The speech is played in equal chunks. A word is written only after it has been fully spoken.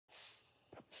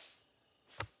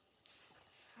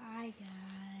Hi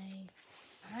guys,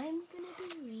 I'm gonna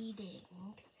be reading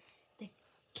The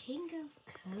King of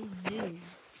Kazoo.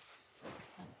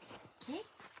 Okay,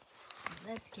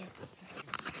 let's get started.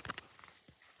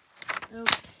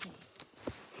 Okay.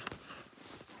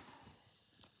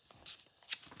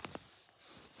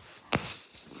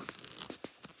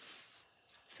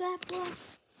 Flap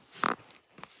flap.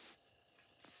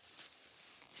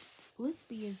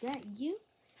 Lispy, is that you?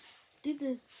 Do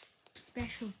the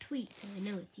special tweet so I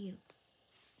know it's you.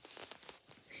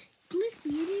 Lispy,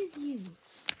 it is you.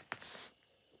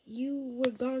 You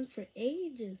were gone for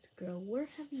ages, girl. Where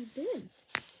have you been?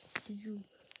 Did you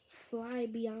fly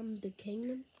beyond the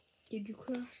kingdom? Did you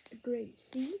cross the great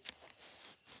sea?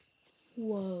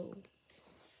 Whoa.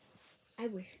 I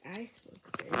wish I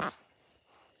spoke bird.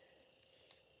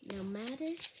 No matter,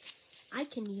 I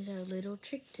can use our little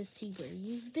trick to see where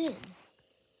you've been.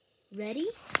 Ready?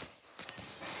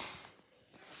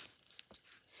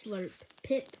 Slurp,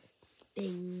 pip,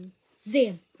 bing,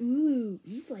 zam. Ooh,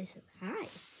 you fly so high.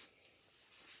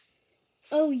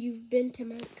 Oh, you've been to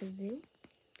Mount Kazoo?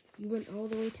 You went all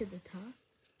the way to the top?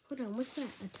 Hold on, what's that?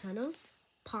 A tunnel?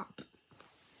 Pop.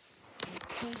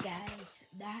 Okay, guys,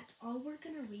 that's all we're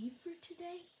gonna read for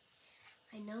today.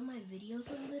 I know my video's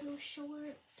a little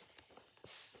short,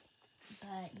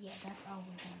 but yeah, that's all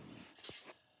we're gonna read.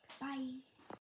 Bye.